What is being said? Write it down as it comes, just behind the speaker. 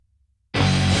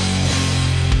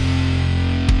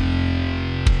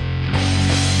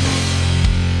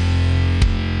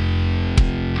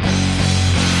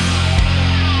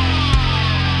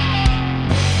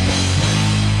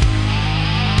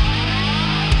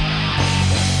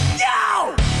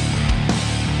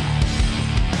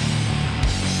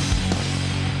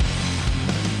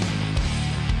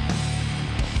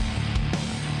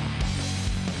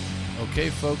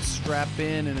right, folks, strap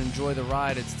in and enjoy the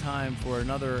ride. It's time for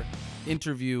another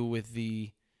interview with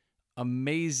the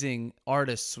amazing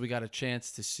artists we got a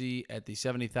chance to see at the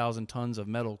 70,000 Tons of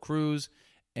Metal Cruise,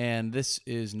 and this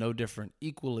is no different.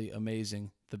 Equally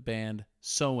amazing, the band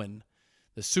Soen,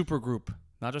 the supergroup,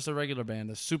 not just a regular band,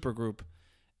 the supergroup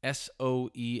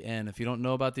Soen. If you don't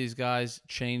know about these guys,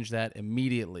 change that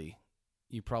immediately.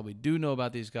 You probably do know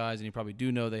about these guys, and you probably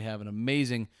do know they have an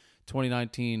amazing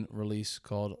 2019 release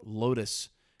called Lotus.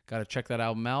 Got to check that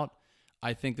album out.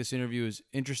 I think this interview is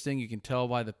interesting. You can tell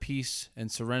by the peace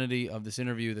and serenity of this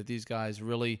interview that these guys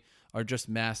really are just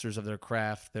masters of their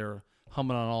craft. They're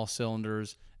humming on all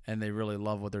cylinders, and they really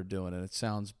love what they're doing. And it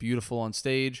sounds beautiful on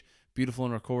stage, beautiful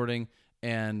in recording,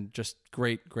 and just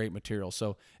great, great material.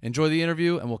 So enjoy the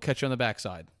interview, and we'll catch you on the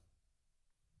backside.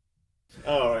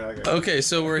 Oh, okay,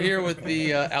 so we're here with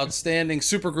the outstanding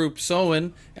supergroup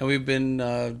Soen, and we've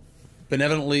been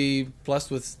benevolently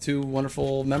blessed with two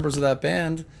wonderful members of that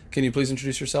band. Can you please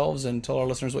introduce yourselves and tell our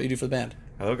listeners what you do for the band?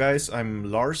 Hello guys,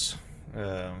 I'm Lars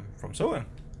from Soen.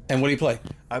 And what do you play?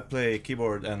 I play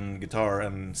keyboard and guitar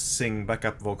and sing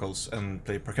backup vocals and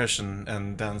play percussion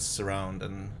and dance around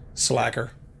and...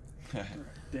 Slacker.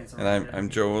 And I'm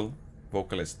Joel,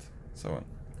 vocalist, Soen.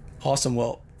 Awesome.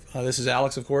 Well, this is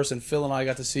Alex, of course, and Phil and I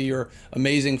got to see your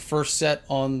amazing first set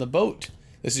on the boat.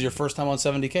 This is your first time on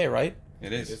 70K, right?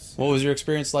 It is. What was your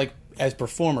experience like as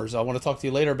performers? I want to talk to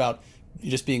you later about you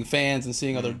just being fans and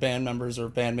seeing other band members or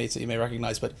bandmates that you may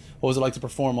recognize. But what was it like to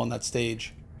perform on that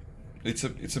stage? It's a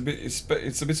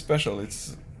bit special.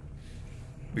 It's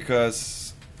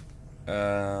because you're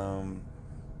on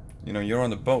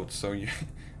the boat, so you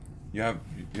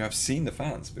have seen the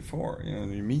fans before.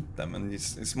 You meet them, and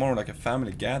it's more like a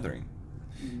family gathering.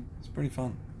 It's pretty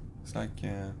fun. It's like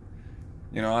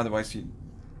otherwise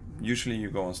usually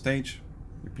you go on stage,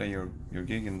 you play your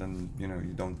gig, and then you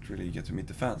don't really get to meet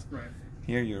the fans. Right.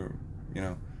 Here you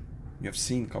have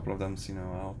seen a couple of them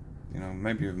out.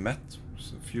 Maybe you've met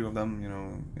a few of them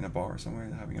in a bar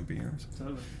somewhere having a beer or something.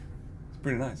 Totally. It's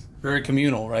pretty nice. Very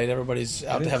communal, right? Everybody's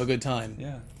out to have a good time.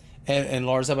 Yeah. And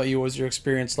Lars, how about you? What was your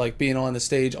experience like being on the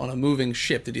stage on a moving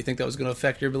ship? Did you think that was going to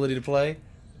affect your ability to play?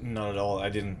 Not at all. I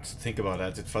didn't think about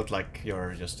that. It felt like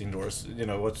you're just indoors.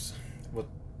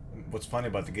 What's funny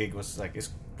about the gig was like it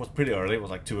was pretty early. It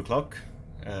was like 2:00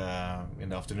 in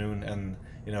the afternoon, and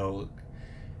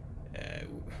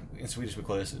in Swedish we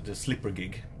call it the slipper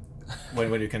gig.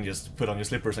 when you can just put on your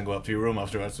slippers and go up to your room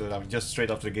afterwards. So just straight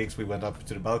after the gigs, we went up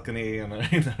to the balcony and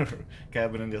in our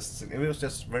cabin, and it was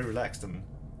just very relaxed and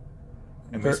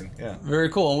amazing. Very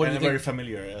cool. And what and did you very think?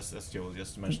 familiar, as Joel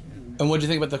just mentioned. And what did you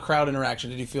think about the crowd interaction?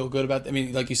 Did you feel good about? I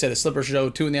mean, like you said, a slipper show,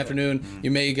 2 in the afternoon.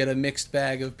 You may get a mixed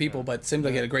bag of people, but it seemed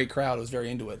like you had a great crowd. It was very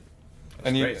into it.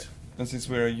 Great. And since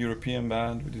we're a European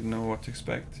band, we didn't know what to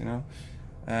expect,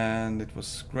 and it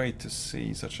was great to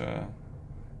see such a,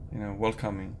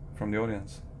 welcoming from the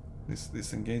audience.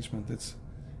 This engagement, it's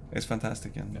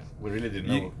fantastic, and we really didn't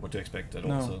know what to expect at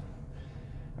all. So.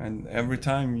 And every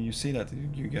time you see that,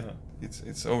 you get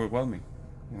it's overwhelming.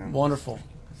 Wonderful.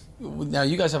 Now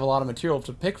you guys have a lot of material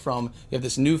to pick from. You have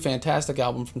this new fantastic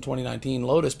album from 2019,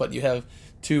 Lotus, but you have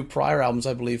 2 prior albums,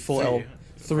 I believe,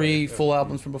 three full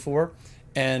albums from before,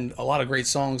 and a lot of great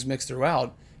songs mixed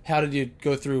throughout. How did you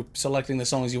go through selecting the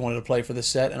songs you wanted to play for this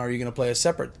set, and are you going to play a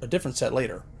different set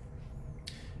later?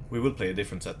 We will play a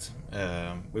different set.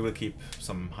 We will keep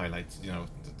some highlights,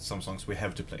 some songs we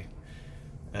have to play.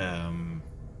 I'm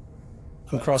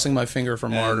crossing my finger for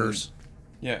Martyrs.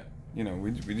 Yeah,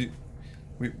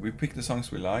 we pick the songs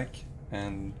we like,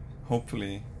 and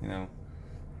hopefully,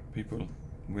 people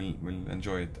will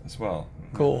enjoy it as well.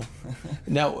 Cool.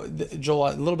 Now,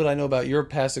 Joel, a little bit I know about your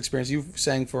past experience. You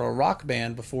sang for a rock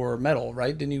band before metal,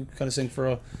 right? Didn't you kind of sing for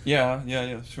a... Yeah,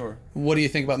 sure. What do you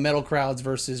think about metal crowds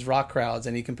versus rock crowds?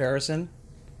 Any comparison?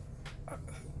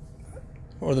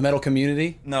 Or the metal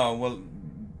community? No, well,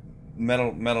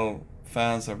 metal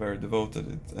fans are very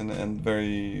devoted and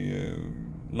very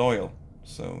loyal.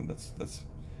 So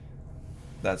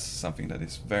that's something that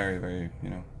is very, very,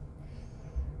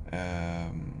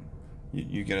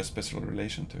 you get a special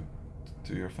relation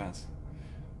to your fans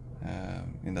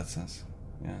in that sense.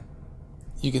 Yeah.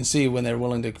 You can see when they're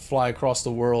willing to fly across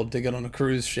the world to get on a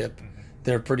cruise ship,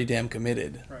 they're pretty damn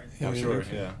committed. Right. I'm sure.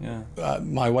 Yeah.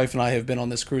 My wife and I have been on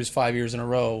this cruise 5 years in a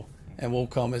row, and we'll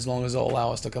come as long as they'll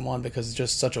allow us to come on, because it's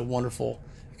just such a wonderful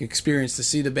experience to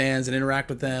see the bands and interact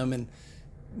with them, and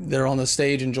they're on the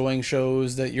stage enjoying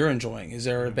shows that you're enjoying. Is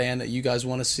there a band that you guys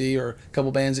want to see, or a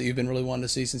couple bands that you've been really wanting to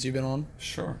see since you've been on?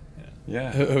 Sure.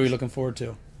 Yeah. Who are you looking forward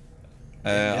to?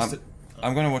 I'm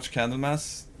going to watch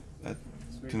Candlemass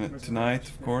tonight,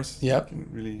 of course. Yep.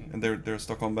 Really, and they're a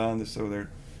Stockholm band, so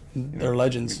They're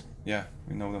legends. We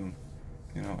know them,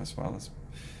 as well as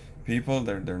people.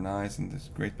 They're nice, and it's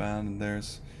a great band. And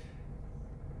there's,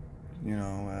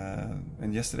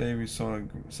 and yesterday we saw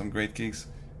some great gigs.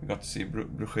 We got to see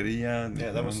Brujeria. And,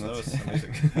 that was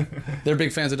amazing. They're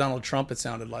big fans of Donald Trump, it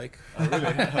sounded like. Oh, really?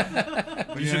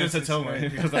 But you shouldn't have told me,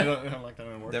 because I don't like that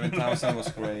anymore. Devin Townsend was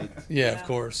great. Yeah, of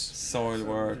course. Soil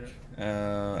work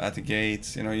at the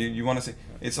gates. You want to see.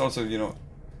 It's also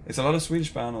it's a lot of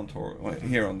Swedish band on tour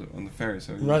here on the ferry.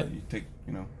 So you take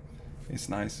it's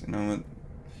nice.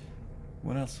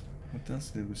 What else? What else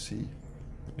did we see?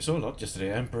 We saw a lot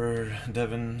yesterday. Emperor,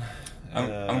 Devin.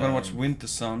 I'm gonna watch Winter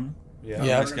Sun.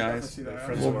 Yeah. These guys.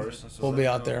 We'll be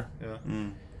out there. Yeah.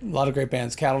 A lot of great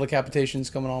bands. Cattle Decapitation's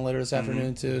coming on later this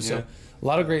afternoon too. So a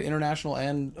lot of great international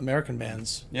and American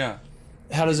bands. Yeah.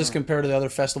 How does this compare to the other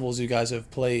festivals you guys have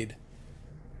played?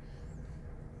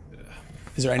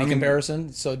 Is there any comparison?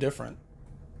 It's so different.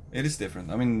 It is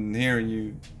different. I mean,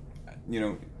 here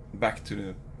back to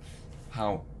the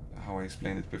how I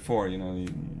explained it before.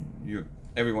 You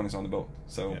everyone is on the boat,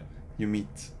 so you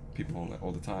meet people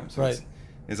all the time. So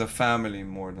it's a family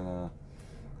more than a.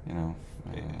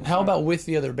 How about with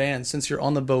the other bands? Since you're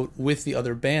on the boat with the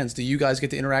other bands, do you guys get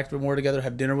to interact more together,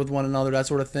 have dinner with one another, that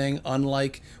sort of thing?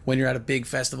 Unlike when you're at a big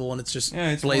festival and it's just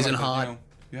blazing hot.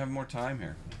 You have more time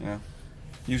here.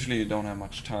 Usually you don't have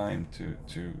much time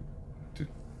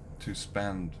to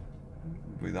spend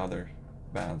with other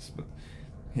bands, but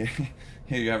here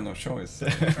you have no choice.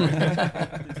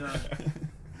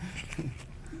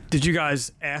 Did you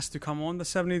guys ask to come on the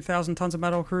 70,000 tons of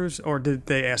metal cruise, or did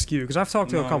they ask you? Because I've talked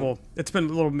to a couple. It's been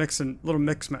a little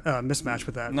mismatch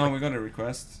with that. No, we got a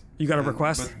request. You got a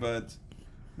request? But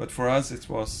for us, it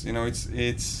was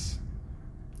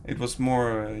it was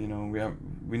more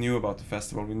we knew about the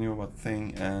festival, we knew about the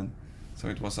thing, and so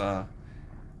it was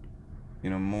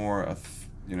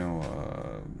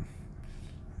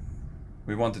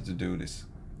we wanted to do this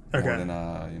more than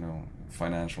a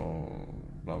financial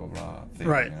blah blah blah thing.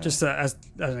 Right, just as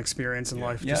an experience in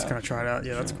life, just kind of try it out.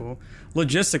 Yeah, that's cool.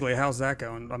 Logistically, how's that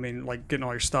going? I mean, like getting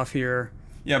all your stuff here.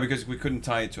 Yeah, because we couldn't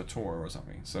tie it to a tour or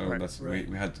something, so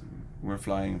we're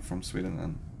flying from Sweden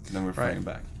and then we're flying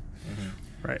back. Mm-hmm.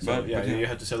 Right. So you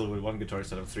had to settle with one guitar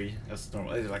instead of three. That's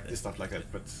normal. I like this stuff like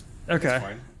that, but it's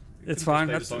fine. It's fine.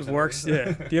 It works.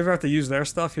 Yeah. Do you ever have to use their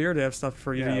stuff here? Do they have stuff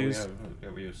for you to use?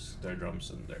 We use their drums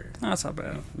and their. No, that's not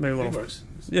bad. Maybe a little. It works.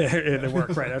 Yeah, they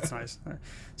work. Right. That's nice.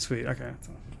 Sweet. Okay.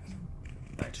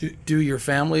 Do your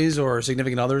families or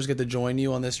significant others get to join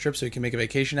you on this trip so you can make a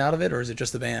vacation out of it, or is it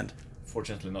just the band?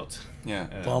 Fortunately, not. Yeah.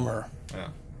 Bummer. Yeah.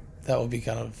 That would be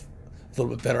kind of a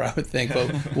little bit better, I would think. But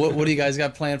what do you guys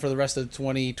got planned for the rest of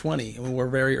 2020? I mean, we're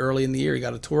very early in the year. You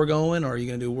got a tour going, or are you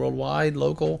going to do worldwide,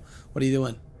 local? What are you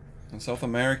doing? In South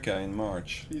America in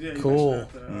March. Cool.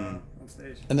 On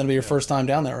stage. And that'll be your first time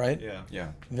down there, right? Yeah.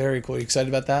 Yeah. Very cool. You excited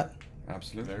about that?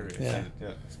 Absolutely. Very excited.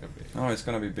 Yeah. It's gonna be. Oh, it's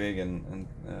gonna be big, and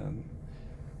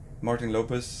Martin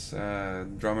Lopez,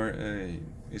 drummer,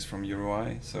 is from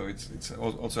Uruguay, so it's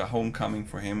also a homecoming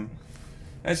for him.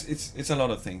 It's a lot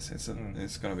of things.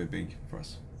 It's gonna be big for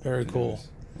us. Very cool.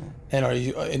 And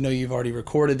I know you've already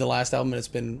recorded the last album, and it's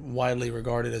been widely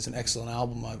regarded as an excellent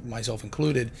album, myself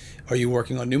included. Are you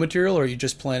working on new material, or are you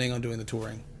just planning on doing the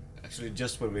touring? Actually,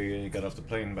 just when we got off the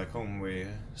plane back home, we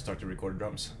started recording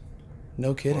drums.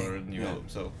 No kidding. For a new album,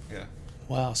 so yeah.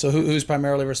 Wow. So who's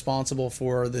primarily responsible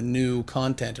for the new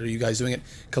content? Are you guys doing it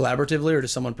collaboratively, or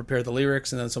does someone prepare the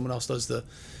lyrics and then someone else does the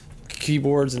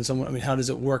keyboards and someone? I mean, how does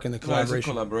it work in the collaboration? No, it's a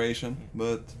collaboration,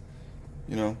 but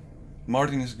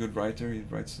Martin is a good writer. He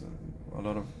writes a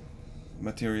lot of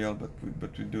material, but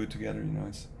we do it together.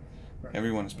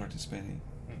 Everyone is participating.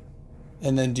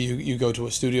 And then do you go to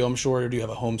a studio, I'm sure, or do you have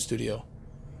a home studio?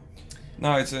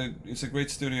 No, it's a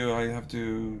great studio. I have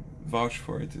to vouch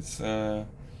for it. It's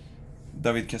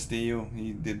David Castillo.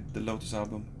 He did the Lotus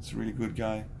album. It's a really good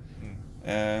guy.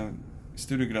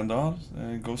 Studio Grandal,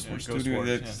 Ghostword Studio.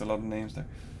 There's a lot of names there.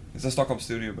 It's a Stockholm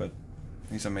studio, but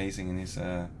he's amazing,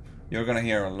 and you're gonna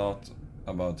hear a lot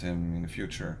about him in the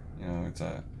future.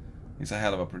 He's a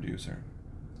hell of a producer.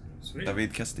 Sweet.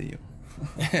 David Castillo.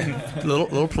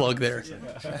 little plug there.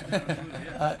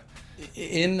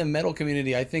 In the metal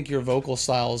community, I think your vocal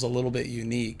style is a little bit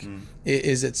unique.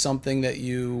 Is it something that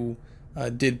you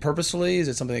did purposefully? Is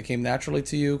it something that came naturally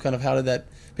to you? Kind of how did that?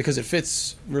 Because it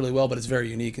fits really well, but it's very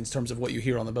unique in terms of what you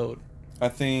hear on the boat. I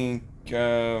think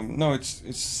no, it's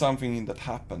something that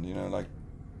happened. Like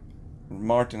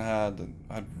Martin had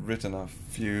written a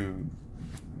few,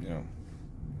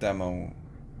 demo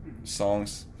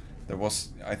songs, there was,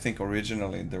 I think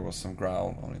originally there was some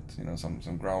growl on it, you know, some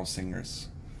growl singers,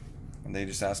 and they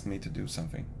just asked me to do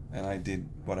something, and I did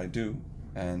what I do,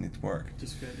 and it worked.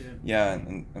 Just fit, yeah. Yeah,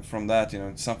 and from that, you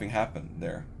know, something happened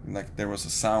there. Like there was a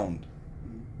sound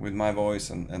with my voice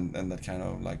and that kind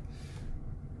of like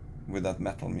with that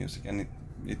metal music, and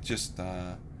it just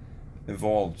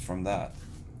evolved from that.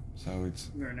 So it's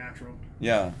Very natural.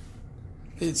 yeah.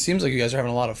 It seems like you guys are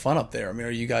having a lot of fun up there. I mean,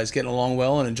 are you guys getting along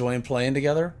well and enjoying playing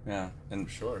together? Yeah, and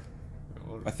Sure.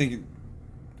 I think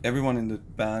everyone in the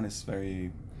band is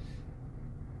very,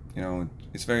 you know,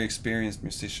 it's very experienced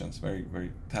musicians, very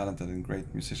very talented and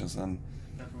great musicians, and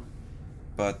Definitely.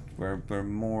 but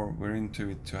we're into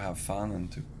it to have fun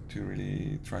and to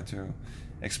really try to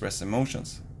express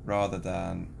emotions rather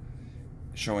than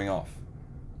showing off.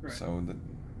 Right. So that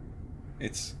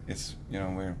it's you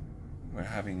know we're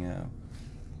having a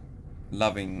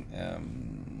loving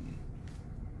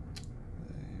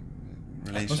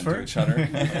relation to Atmosphere? each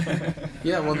other.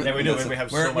 Yeah, well, Yeah, we do. That's We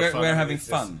have we're, so much we're, fun. We're having It's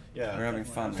just- fun. Yeah, We're having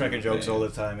fun. cracking jokes Yeah. all the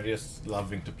time, and just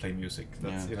loving to play music.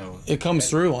 That's Yeah. you know. It comes and-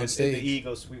 through on and stage. The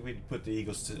egos, we put the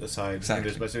egos aside.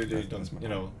 Exactly. But so we That's don't, my you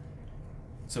know.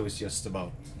 So it's just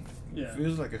about. Yeah. It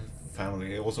feels like a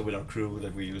family. Also with our crew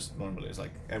that we use normally, it's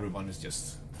like everyone is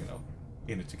just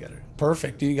in it together.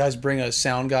 perfect. Do you guys bring a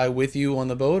sound guy with you on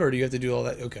the boat, or do you have to do all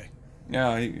that? Okay.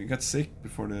 Yeah, he got sick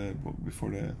before the.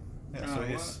 Yeah, Oh, so wow.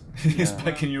 he's Yeah.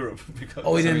 back in Europe because.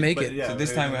 Oh, he didn't make but it. Yeah, so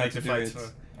this we time we didn't had to make do the it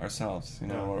flight, ourselves, you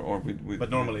know, Yeah. or we. But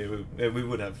normally we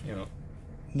would have,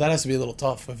 That has to be a little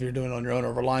tough if you're doing it on your own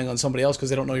or relying on somebody else because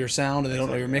they don't know your sound and they don't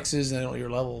know your Exactly, mixes and they don't know your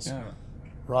levels. Yeah.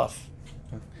 Rough.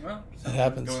 Well, It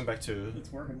happens. Going back to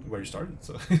it's working. where you started.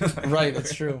 So. Right,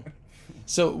 that's true.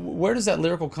 So where does that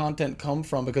lyrical content come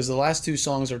from? Because the last two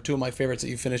songs are two of my favorites that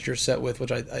you finished your set with,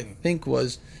 which I think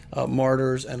was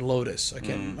Martyrs and Lotus. I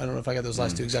don't know if I got those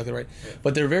last two exactly right,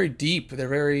 but they're very deep. They're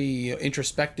very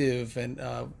introspective, and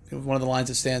one of the lines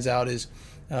that stands out is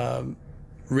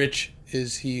 "Rich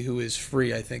is he who is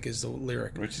free." I think is the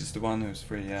lyric. Which is the one who's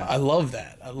free, yeah. I love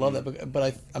that. I love that.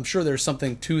 But I'm sure there's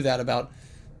something to that about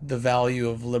the value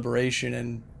of liberation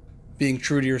and being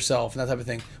true to yourself and that type of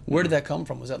thing. Where did that come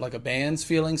from? Was that like a band's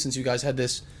feeling since you guys had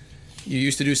this, you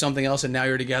used to do something else and now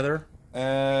you're together?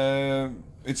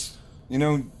 It's, you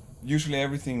know, usually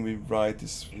everything we write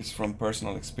is from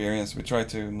personal experience. We try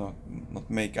to not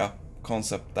make up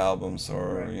concept albums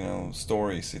or, Right. you know,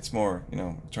 stories. It's more, you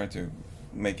know, try to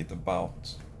make it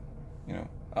about, you know,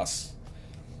 us.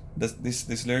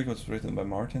 This lyric was written by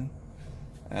Martin.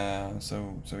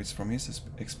 So it's from his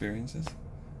experiences.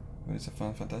 But it's a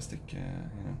fantastic, you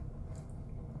know,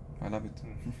 I love it.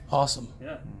 Awesome.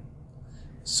 Yeah.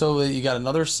 So you got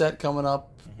another set coming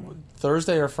up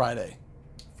Thursday or Friday?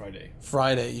 Friday.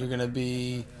 Friday. You're going to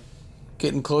be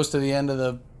getting close to the end of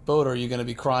the boat. Are you going to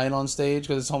be crying on stage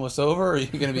because it's almost over? Or are you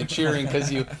going to be cheering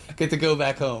because you get to go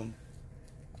back home?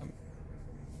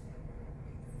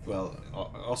 Well,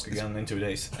 ask again in 2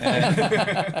 days. Exactly,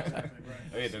 right.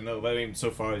 I don't know, but I mean,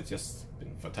 so far it's just been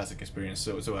a fantastic experience.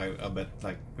 So I bet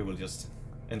like we will just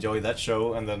enjoy that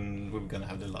show, and then we're gonna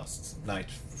have the last night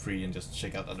free and just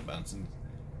check out other bands. And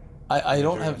I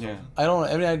don't enjoy have yourself. I don't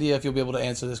have any idea if you'll be able to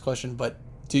answer this question, but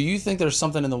do you think there's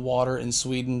something in the water in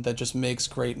Sweden that just makes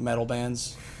great metal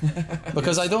bands?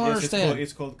 Because I don't Yes, understand.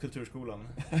 It's called Kulturskolan.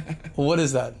 What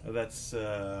is that? That's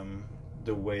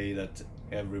the way that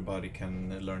everybody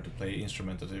can learn to play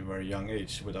instrument at a very young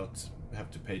age without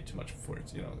have to pay too much for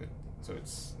it. So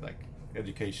it's like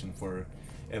education for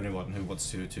everyone who wants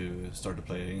to start to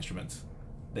play an instrument.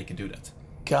 They can do that.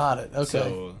 Got it. Okay.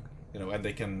 So and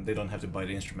they don't have to buy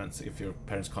the instruments. If your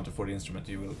parents can't afford the instrument,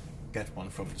 you will get one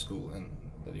from the school and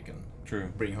that you can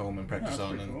True. bring home and practice that's on.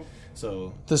 pretty And cool.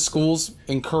 so The schools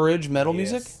encourage metal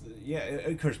music? yes, yeah, it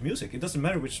encourages music. It doesn't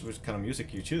matter which kind of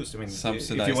music you choose. I mean, if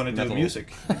Subsidized you want to do metal.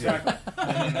 music, Exactly.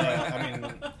 and, I mean,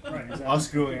 Right, exactly. us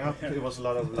growing up, it was a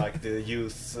lot of like the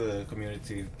youth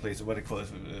community place, what do you call it,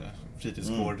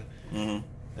 fritidsgård,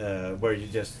 where you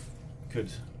just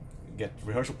could get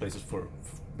rehearsal places for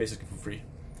basically for free.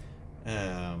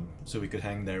 So we could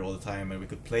hang there all the time, and we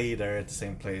could play there at the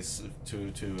same place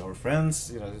to our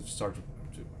friends. Start to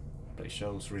play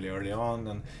shows really early on,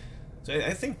 and so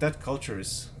I think that culture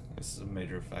is a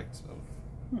major fact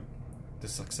of the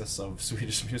success of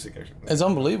Swedish music. Actually, It's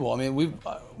unbelievable. I mean,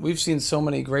 we've seen so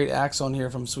many great acts on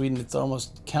here from Sweden. It's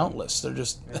almost countless. They're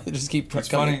just they just keep It's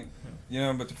coming. funny, you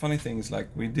know, but the funny thing is, like,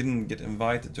 we didn't get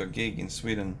invited to a gig in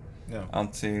Sweden No.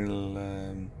 until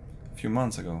a few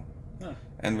months ago, Huh.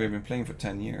 and we've been playing for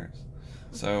 10 years.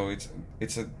 So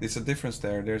it's a difference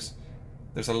there.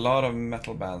 There's a lot of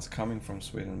metal bands coming from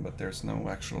Sweden, but there's no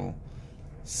actual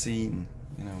scene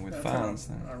you know, with That's fans.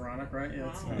 ironic, right?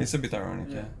 Yeah. It's a bit ironic,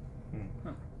 Yeah.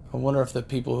 yeah. I wonder if the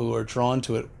people who are drawn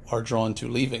to it are drawn to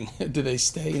leaving. Do they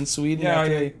stay in Sweden? Yeah,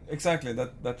 after they... exactly.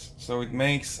 That's so it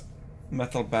makes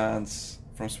metal bands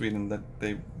from Sweden that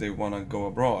they want to go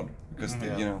abroad because they,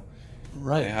 you know,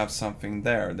 Right. they have something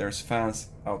there. There's fans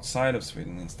outside of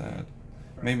Sweden instead.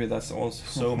 Maybe that's also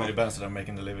So many bands that are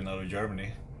making a living out of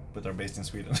Germany, but are based in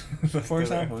Sweden. For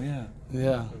example, yeah.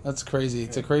 Yeah, that's crazy.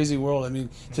 It's a crazy world. I mean,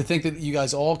 to think that you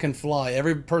guys all can fly,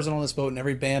 every person on this boat and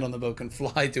every band on the boat can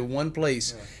fly to one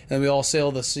place, and we all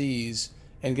sail the seas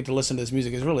and get to listen to this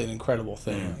music is really an incredible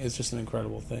thing. It's just an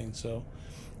incredible thing. So,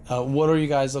 what are you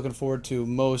guys looking forward to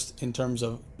most in terms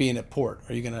of being at port?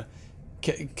 Are you going to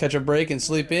catch a break and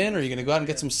sleep in, or are you going to go out and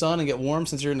get some sun and get warm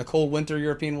since you're in the cold winter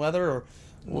European weather, or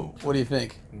what do you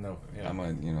think? No, yeah. I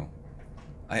might, you know,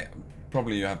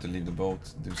 probably you have to leave the boat,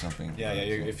 do something. Yeah,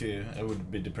 I would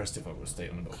be depressed if I would stay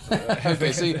on the boat.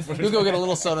 Okay, so you'll go get a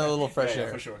little sun and a little fresh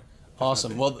air. For sure.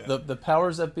 Awesome. Well, the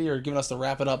powers that be are giving us the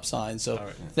wrap it up sign. So All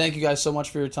right. thank you guys so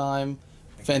much for your time.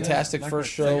 Fantastic Yeah,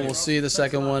 first likewise. show. We'll see you the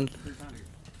second one.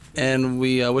 And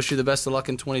we wish you the best of luck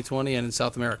in 2020 and in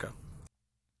South America.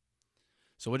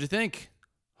 So what'd you think?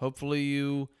 Hopefully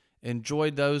you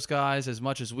enjoyed those guys as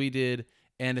much as we did.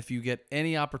 And if you get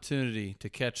any opportunity to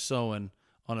catch Soen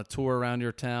on a tour around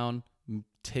your town,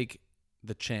 take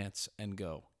the chance and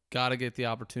go. Got to get the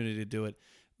opportunity to do it.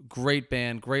 Great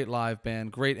band, great live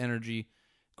band, great energy,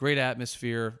 great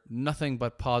atmosphere, nothing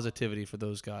but positivity for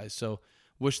those guys. So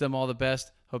wish them all the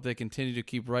best. Hope they continue to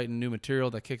keep writing new material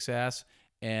that kicks ass,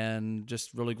 and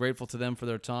just really grateful to them for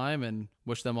their time and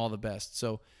wish them all the best.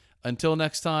 So until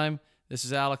next time, this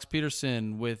is Alex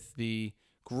Peterson with the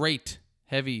Great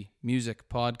Heavy Music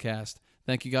Podcast.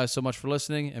 Thank you guys so much for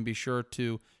listening, and be sure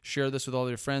to share this with all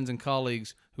your friends and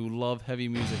colleagues who love heavy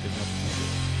music as much as you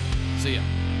do. See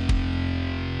ya.